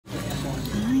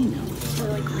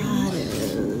like rings. That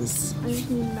is I just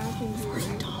need matching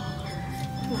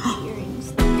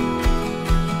earrings.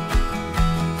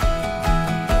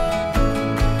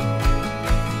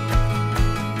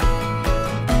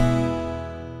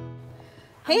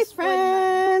 Hey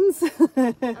friends!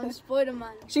 I'm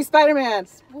Spider-Man. She's Spider-Man.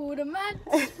 Spider-Man,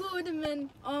 Spider-Man.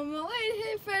 On my way to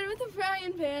hit Fred with a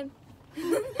frying pan.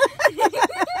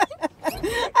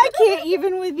 I can't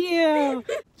even with you.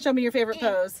 Show me your favorite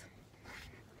pose.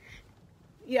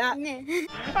 Yeah.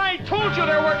 I told you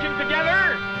they're working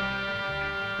together!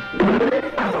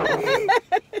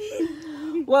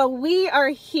 Well, we are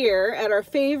here at our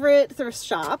favorite thrift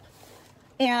shop,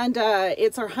 and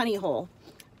it's our honey hole.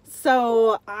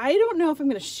 So I don't know if I'm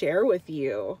going to share with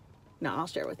you. No, I'll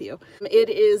share with you. It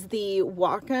is the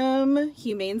Whatcom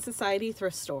Humane Society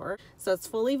thrift store. So it's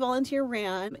fully volunteer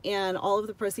ran, and all of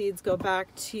the proceeds go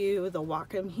back to the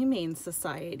Whatcom Humane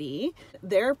Society.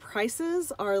 Their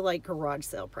prices are like garage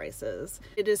sale prices.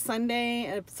 It is Sunday,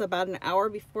 and it's about an hour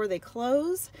before they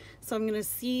close. So I'm going to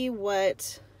see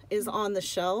what is on the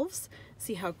shelves,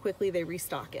 see how quickly they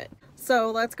restock it. So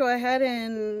let's go ahead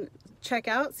and check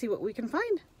out, see what we can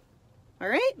find. All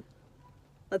right,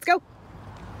 let's go.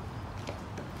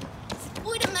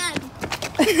 Spider-Man.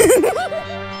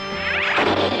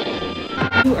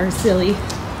 You are silly.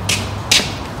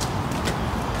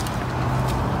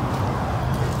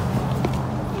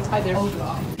 Hi there.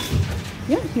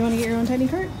 Yeah, you want to get your own tiny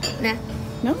cart? Nah.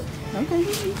 No? Okay.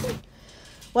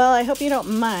 Well, I hope you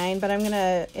don't mind, but I'm going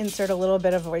to insert a little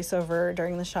bit of voiceover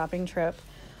during the shopping trip.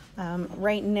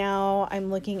 Right now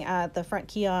I'm looking at the front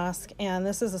kiosk, and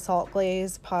this is a salt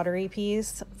glaze pottery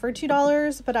piece for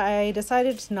 $2, but I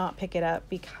decided to not pick it up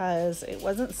because it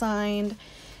wasn't signed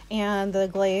and the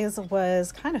glaze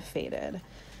was kind of faded.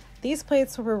 These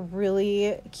plates were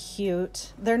really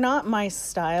cute. They're not my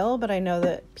style, but I know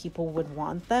that people would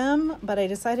want them, but I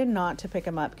decided not to pick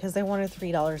them up because they wanted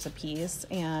 $3 a piece,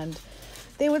 and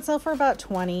they would sell for about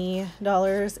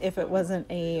 $20 if it wasn't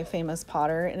a famous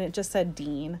potter, and it just said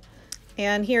Dean.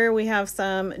 And here we have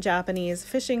some Japanese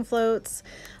fishing floats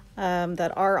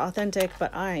that are authentic,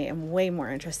 but I am way more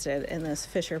interested in this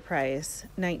Fisher-Price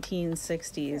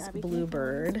 1960s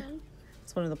Bluebird.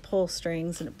 It's one of the pull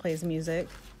strings and it plays music.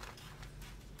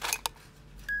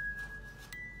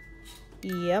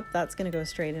 Yep, that's gonna go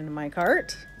straight into my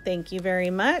cart. Thank you very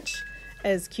much.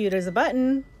 As cute as a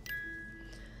button.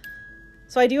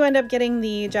 So I do end up getting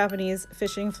the Japanese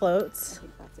fishing floats.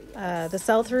 The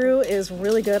sell-through is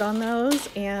really good on those,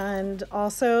 and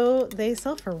also they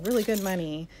sell for really good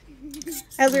money.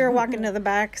 As we were walking to the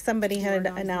back, somebody had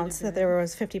announced that there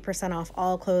was 50% off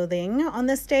all clothing on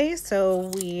this day,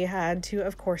 so we had to,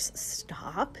 of course,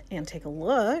 stop and take a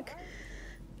look.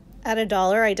 At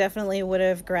 $1, I definitely would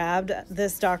have grabbed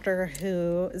this Doctor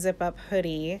Who zip-up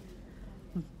hoodie,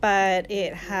 but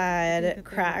it had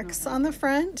cracks on the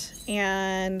front,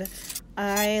 and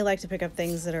I like to pick up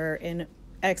things that are in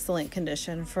excellent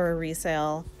condition for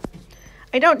resale.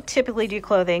 I don't typically do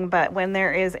clothing, but when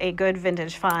there is a good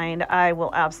vintage find, I will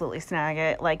absolutely snag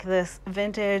it. Like this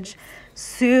vintage,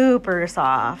 super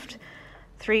soft,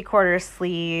 3/4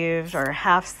 sleeved or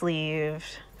half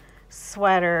sleeved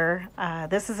sweater.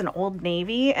 This is an Old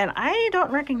Navy, and I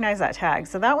don't recognize that tag,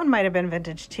 so that one might have been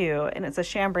vintage too, and it's a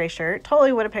chambray shirt.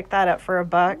 Totally would have picked that up for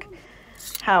 $1.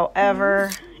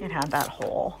 However, it had that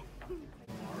hole.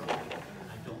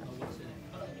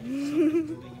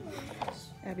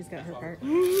 Abby's got her cart.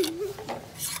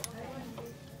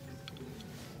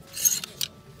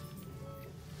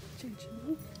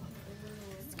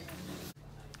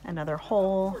 Another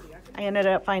hole. I ended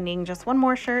up finding just one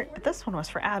more shirt, but this one was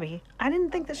for Abby. I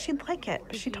didn't think that she'd like it,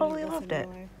 but she totally loved it.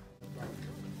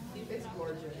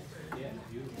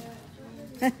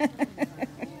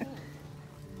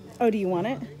 Oh, do you want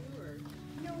it?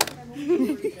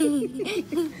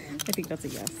 I think that's a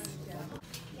yes.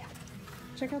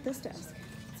 Check out this desk.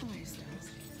 It's a nice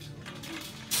desk.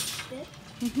 This?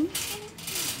 Mm-hmm.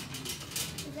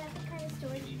 Is that the kind of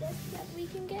storage desk that we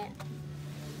can get?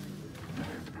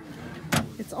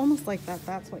 It's almost like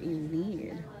that's what you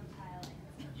need.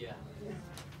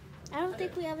 I don't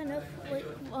think we have enough.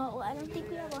 Well, I don't think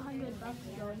we have $100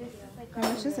 though. This is like How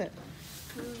much is it?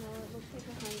 I don't know. It looks like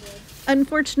 100.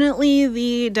 Unfortunately,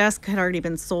 the desk had already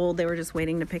been sold. They were just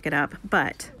waiting to pick it up,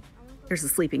 but there's a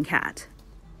sleeping cat,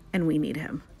 and we need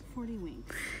him. 40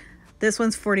 Winks. This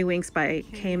one's 40 Winks by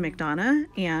Kay McDonough,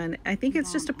 and I think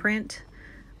it's just a print,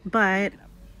 but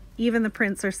even the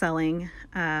prints are selling.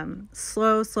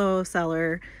 Slow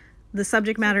seller. The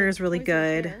subject matter is really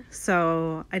good,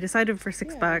 so I decided for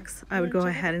 $6 I would go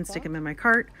ahead and stick them in my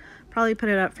cart. Probably put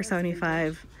it up for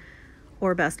 75,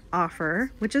 or best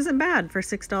offer, which isn't bad for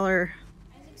 $6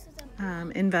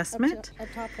 investment. Up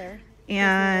top there.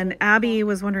 And Abby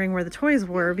was wondering where the toys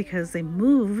were because they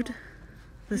moved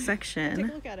the Take a section.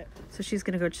 look at it. So she's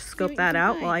going to go scope that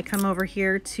out while I come over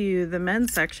here to the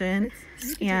men's section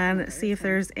and see if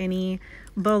there's any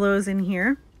bolos in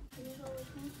here.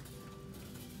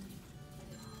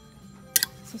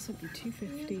 So this would be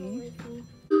 $250.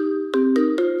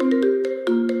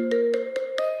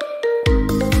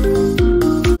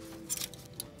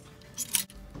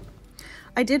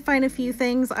 I did find a few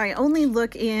things. I only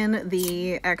look in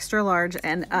the extra large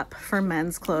and up for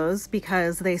men's clothes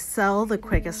because they sell the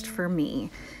quickest for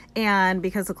me. And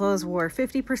because the clothes were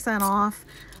 50% off,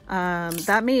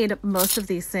 that made most of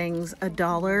these things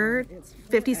 $1,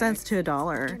 50 cents to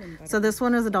 $1. So this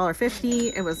one was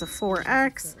 $1.50. It was a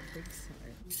 4X.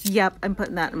 Yep, I'm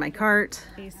putting that in my cart.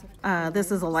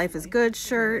 This is a Life is Good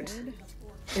shirt.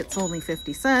 It's only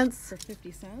 50 cents. For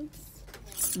 50 cents.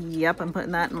 Yep, I'm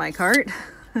putting that in my cart.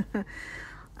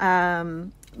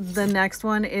 The next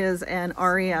one is an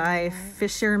REI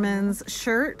Fisherman's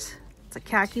shirt. It's a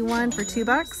khaki one for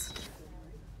 $2.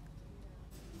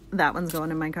 That one's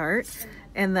going in my cart.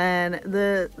 And then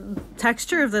the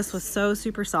texture of this was so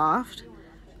super soft.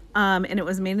 And it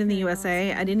was made in the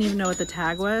USA. I didn't even know what the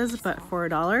tag was, but for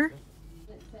 $1,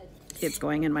 it's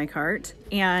going in my cart.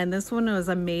 And this one was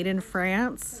a made in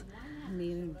France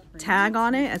tag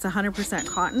on it. It's 100%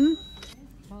 cotton.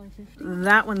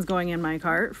 That one's going in my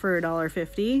cart for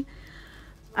 $1.50.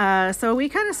 So we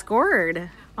kind of scored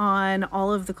on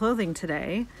all of the clothing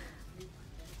today.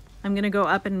 I'm gonna go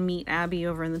up and meet Abby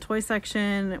over in the toy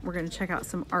section. We're gonna check out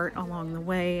some art along the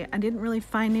way. I didn't really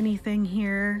find anything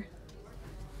here.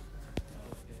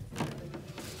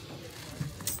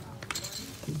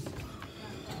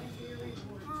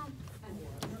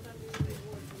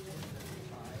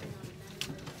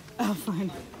 Oh,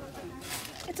 fine.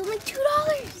 It's only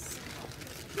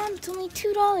 $2. Mom, it's only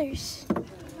 $2.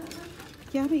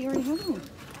 Yeah, but you already have one.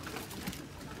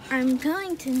 I'm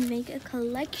going to make a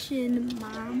collection,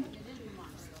 Mom.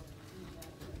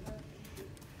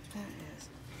 That is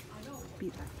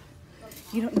beat up.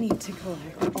 You don't need to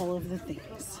collect all of the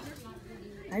things.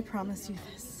 I promise you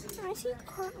this. I see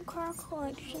car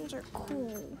collections are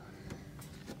cool.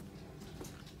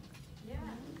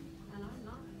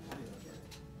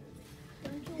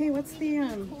 Hey, what's the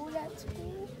Oh, that's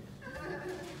cool.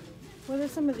 what are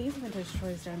some of these vintage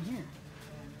toys down here?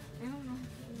 I don't know.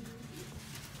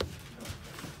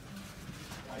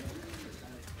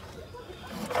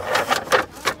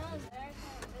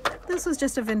 This was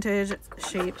just a vintage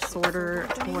shape sorter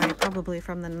toy, probably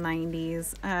from the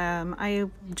 90s. I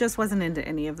just wasn't into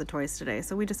any of the toys today,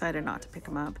 so we decided not to pick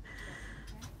them up.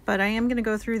 But I am going to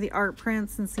go through the art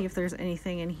prints and see if there's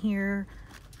anything in here.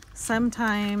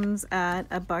 Sometimes at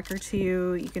 $1 or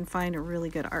 $2, you can find a really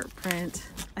good art print.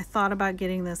 I thought about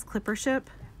getting this clipper ship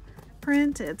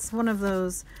print. It's one of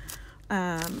those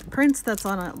prints that's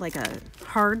on like a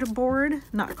hardboard,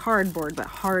 not cardboard, but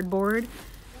hardboard.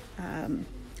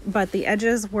 But the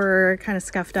edges were kind of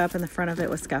scuffed up and the front of it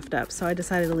was scuffed up. So I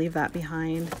decided to leave that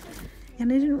behind.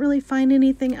 And I didn't really find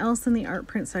anything else in the art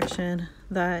print section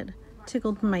that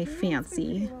tickled my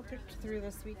fancy. Well picked through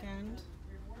this weekend.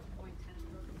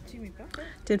 Jimmy Buffett.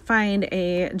 Did find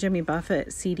a Jimmy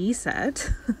Buffett CD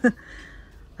set.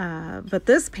 But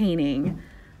this painting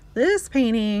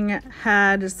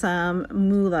had some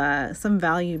moolah, some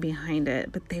value behind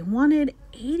it, but they wanted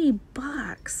 $80.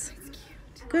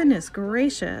 Goodness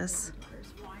gracious.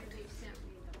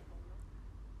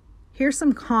 Here's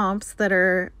some comps that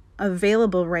are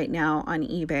available right now on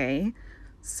eBay.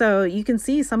 So you can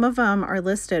see some of them are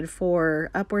listed for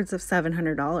upwards of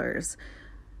 $700.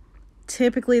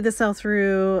 Typically the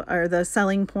sell-through or the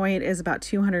selling point is about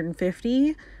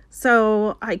 $250.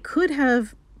 So I could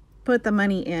have put the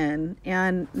money in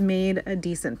and made a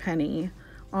decent penny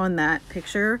on that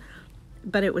picture,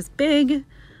 but it was big.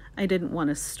 I didn't want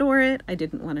to store it. I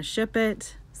didn't want to ship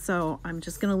it. So I'm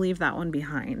just going to leave that one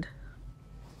behind.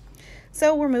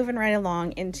 So we're moving right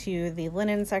along into the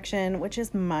linen section, which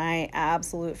is my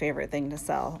absolute favorite thing to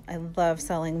sell. I love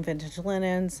selling vintage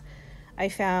linens. I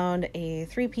found a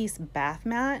 3-piece bath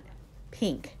mat,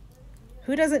 pink.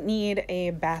 Who doesn't need a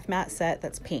bath mat set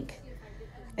that's pink?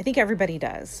 I think everybody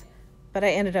does, but I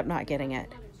ended up not getting it.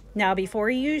 Now, before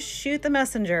you shoot the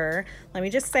messenger, let me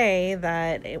just say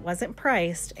that it wasn't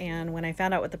priced, and when I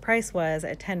found out what the price was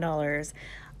at $10,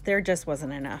 there just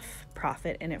wasn't enough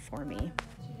profit in it for me.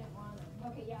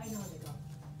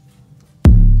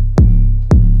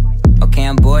 Okay,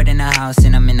 I'm bored in the house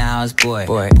and I'm in the house bored.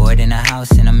 Bored in the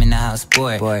house and I'm in the house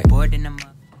bored. Bored in the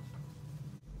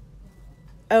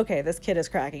okay, this kid is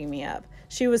cracking me up.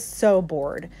 She was so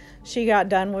bored. She got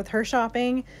done with her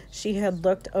shopping. She had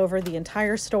looked over the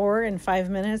entire store in 5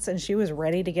 minutes and she was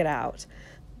ready to get out.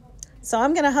 So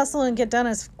I'm going to hustle and get done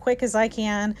as quick as I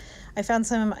can. I found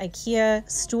some IKEA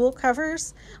stool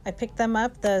covers. I picked them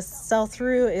up. The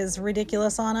sell-through is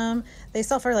ridiculous on them. They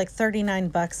sell for like 39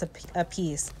 bucks a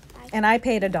piece. And I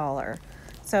paid $1.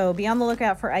 So be on the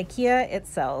lookout for IKEA. It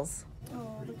sells.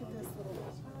 Oh, look at this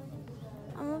little.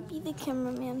 I'm gonna be the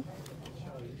cameraman.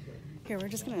 Here, we're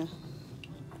just gonna.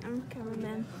 I'm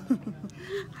cameraman.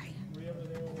 Hi.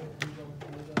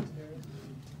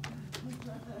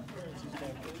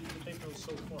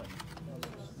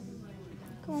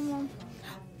 Come on, Mom.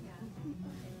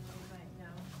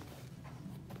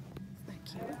 Isn't that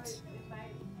cute?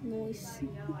 Nice.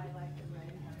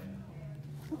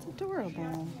 That's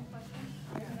adorable.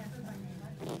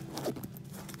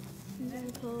 Is there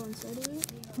a pillow inside of it?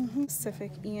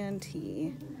 Pacific ENT.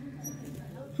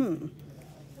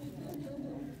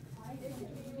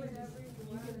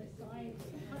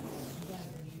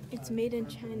 It's made in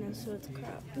China, so it's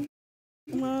crap.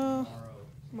 Well,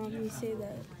 Mom, you say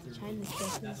that China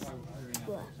stuff is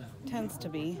blah. tends to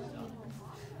be.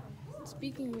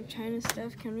 Speaking of China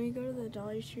stuff, can we go to the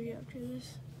Dollar Tree after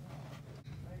this?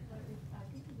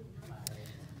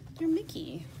 You're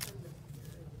Mickey.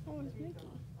 Oh, it's Mickey.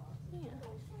 Yeah.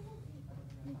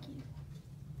 Mickey.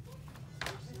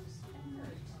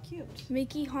 Cute.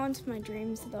 Mickey haunts my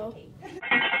dreams, though.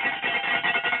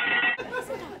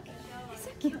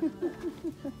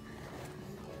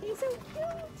 He's so cute.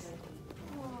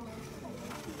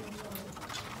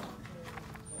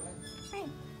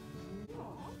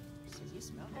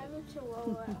 I have a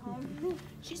chihuahua at home.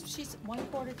 She's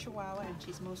 1/4 Chihuahua and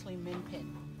she's mostly min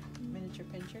pin, miniature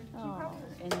pinscher. Oh.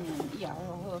 And then yeah,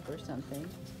 or a hook or something.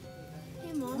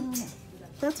 Hey, Mom.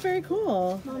 That's very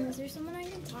cool. Mom, is there someone I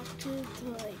can talk to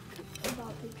like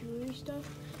about the jewelry stuff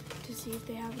to see if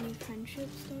they have any friendship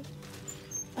stuff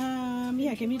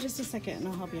Yeah, give me just a second and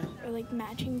I'll help you. or like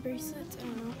matching bracelets? I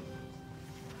don't know.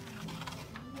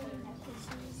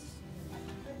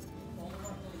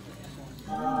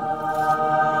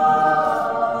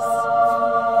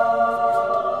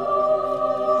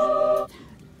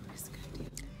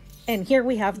 And here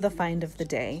we have the find of the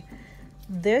day.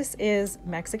 This is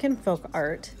Mexican folk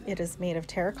art. It is made of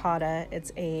terracotta.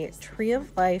 It's a tree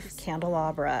of life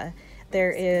candelabra.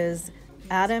 There is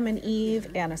Adam and Eve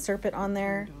and a serpent on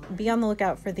there. Be on the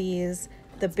lookout for these.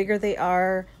 The bigger they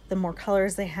are, the more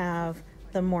colors they have,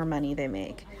 the more money they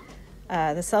make.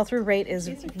 The sell-through rate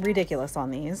is ridiculous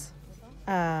on these.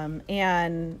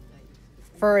 And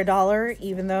for $1,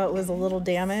 even though it was a little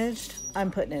damaged, I'm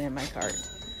putting it in my cart.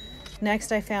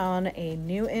 Next, I found a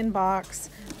new inbox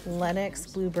Lenox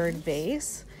Bluebird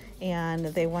vase, and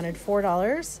they wanted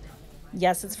 $4.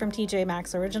 Yes, it's from TJ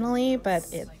Maxx originally,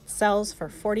 but it sells for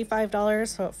 $45,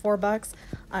 so at $4,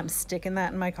 I'm sticking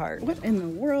that in my cart. What in the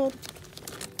world?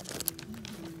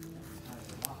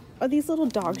 Are these little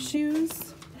dog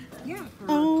shoes? Yeah.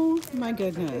 Oh my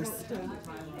goodness.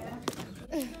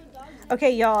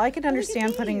 Okay, y'all, I can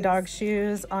understand putting dog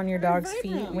shoes on your dog's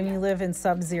feet when you live in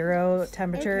sub-zero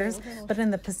temperatures, but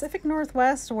in the Pacific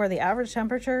Northwest, where the average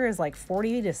temperature is like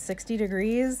 40 to 60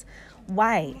 degrees,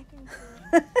 why?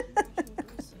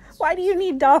 Why do you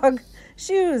need dog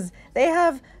shoes? They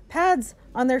have pads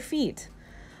on their feet.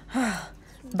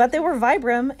 But they were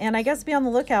Vibram, and I guess be on the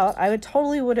lookout. I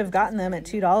would have gotten them at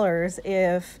 $2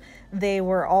 if they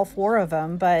were all 4 of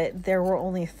them, but there were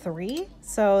only 3.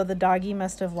 So the doggy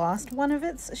must have lost one of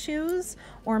its shoes,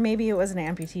 or maybe it was an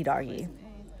amputee doggy.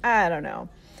 I don't know.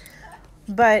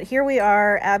 But here we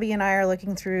are. Abby and I are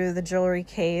looking through the jewelry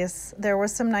case. There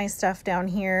was some nice stuff down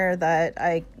here that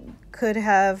I could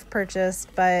have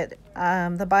purchased, but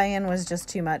the buy-in was just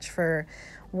too much for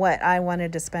what I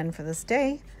wanted to spend for this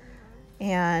day.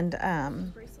 And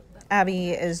Abby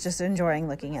is just enjoying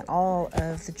looking at all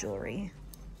of the jewelry.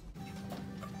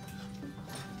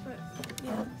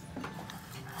 Yeah.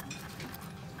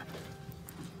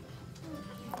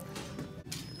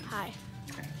 Hi.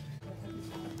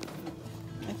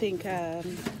 I think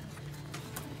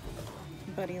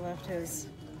Buddy left his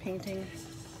painting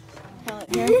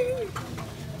palette here.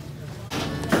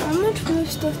 How much more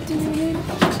stuff do you need?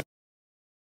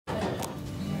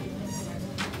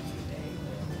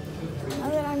 Now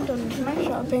that I'm done with my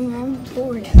shopping, I'm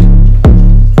bored.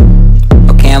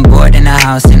 Okay, I'm bored in the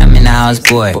house and I'm in the house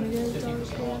bored.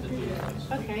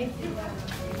 Okay.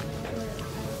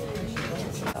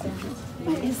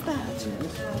 What is that?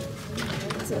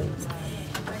 It's a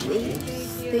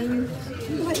thing.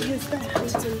 What is that?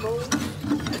 It's in gold.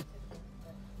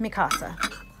 Mikasa.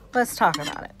 Let's talk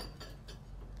about it.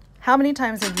 How many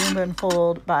times have you been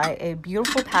fooled by a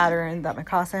beautiful pattern that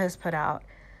Mikasa has put out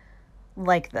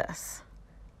like this?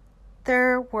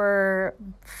 There were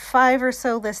 5 or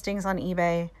so listings on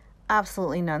eBay,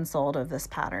 absolutely none sold of this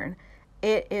pattern.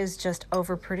 It is just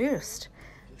overproduced.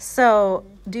 So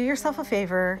do yourself a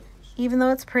favor, even though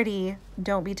it's pretty,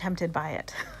 don't be tempted by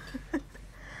it.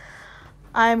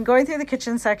 I'm going through the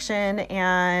kitchen section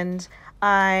and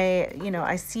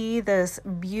I see this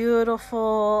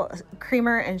beautiful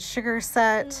creamer and sugar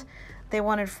set. They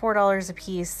wanted $4 a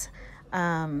piece.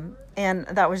 And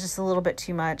that was just a little bit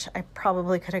too much. I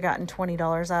probably could have gotten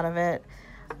 $20 out of it.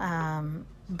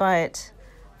 But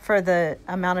for the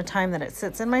amount of time that it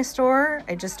sits in my store,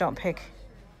 I just don't pick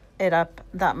it up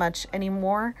that much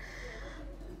anymore.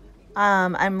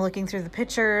 I'm looking through the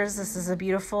pictures. This is a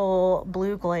beautiful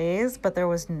blue glaze, but there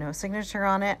was no signature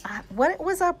on it. What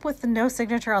was up with the no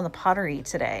signature on the pottery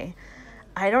today?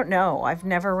 I don't know. I've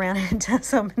never ran into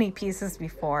so many pieces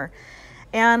before.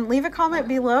 And leave a comment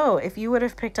below if you would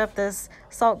have picked up this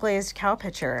salt glazed cow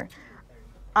pitcher.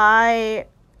 I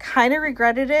kind of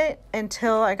regretted it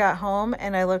until I got home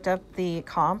and I looked up the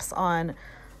comps on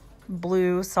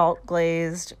blue salt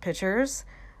glazed pitchers.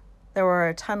 There were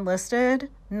a ton listed,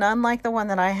 none like the one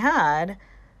that I had,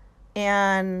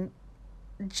 and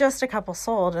just a couple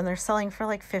sold, and they're selling for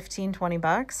like 15, 20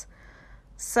 bucks.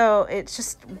 So it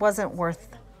just wasn't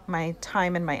worth my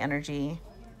time and my energy.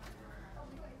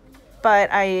 But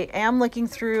I am looking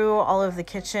through all of the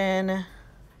kitchen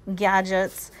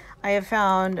gadgets. I have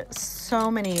found so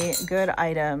many good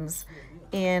items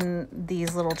in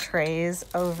these little trays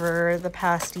over the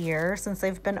past year since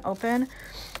they've been open.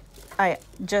 I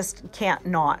just can't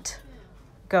not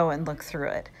go and look through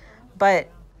it. But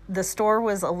the store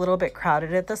was a little bit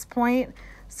crowded at this point,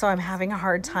 so I'm having a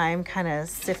hard time kind of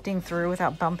sifting through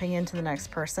without bumping into the next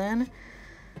person.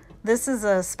 This is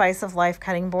a Spice of Life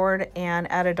cutting board,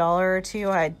 and at $1 or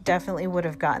 $2, I definitely would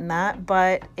have gotten that,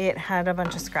 but it had a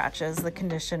bunch of scratches. The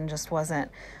condition just wasn't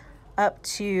up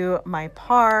to my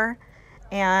par.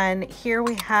 And here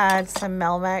we had some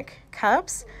Melmec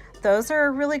cups. Those are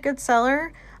a really good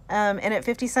seller. And at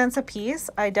 50 cents a piece,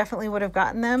 I definitely would have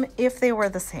gotten them if they were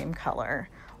the same color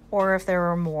or if there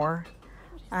were more.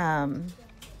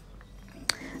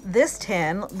 This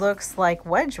tin looks like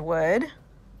Wedgwood,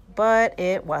 but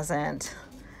it wasn't.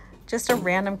 Just a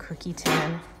random cookie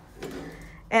tin.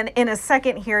 And in a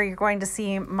second here, you're going to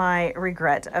see my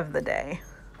regret of the day.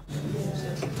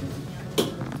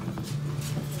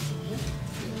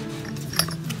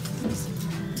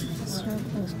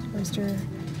 Oyster.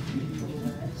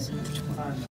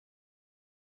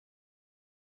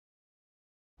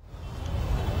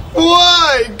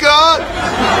 Why, God?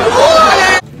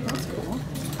 Why?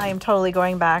 I am totally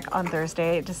going back on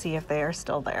Thursday to see if they are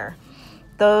still there.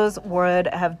 Those would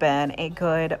have been a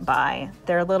good buy.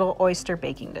 They're little oyster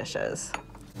baking dishes.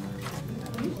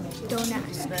 Don't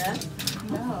ask.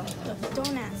 No.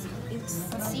 Don't ask. It's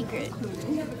secret.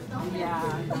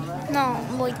 Yeah.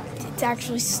 No, like, it's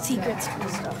actually secret school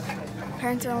stuff.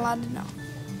 Parents aren't allowed to know.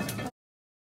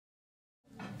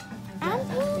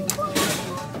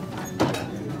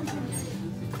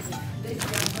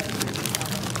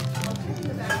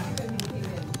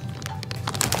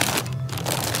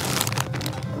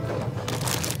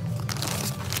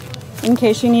 In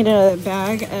case you need a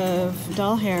bag of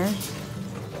doll hair.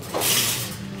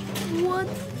 What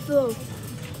the?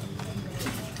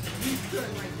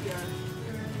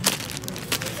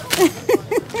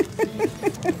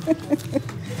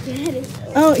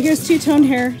 Oh, here's two-tone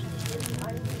hair.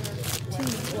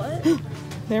 What?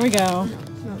 There we go.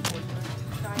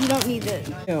 You don't need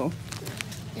it. Oh.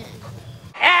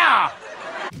 Ow!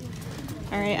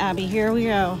 All right, Abby, here we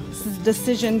go. This is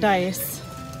decision dice.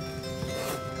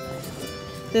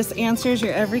 This answers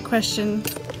your every question.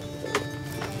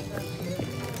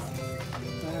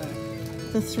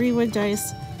 The 3-wood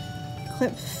dice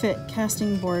clip fit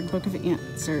casting board book of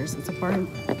answers. It's a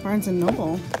Barnes and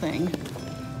Noble thing.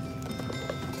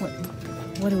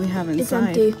 What do we have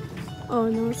inside? It's empty. Oh,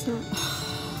 no, it's not.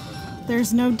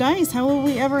 There's no dice. How will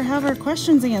we ever have our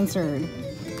questions answered?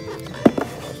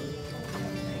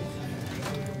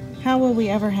 How will we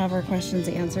ever have our questions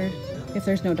answered if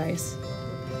there's no dice?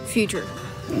 Future.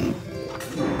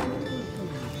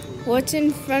 What's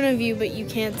in front of you but you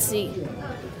can't see?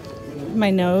 My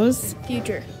nose?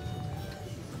 Future.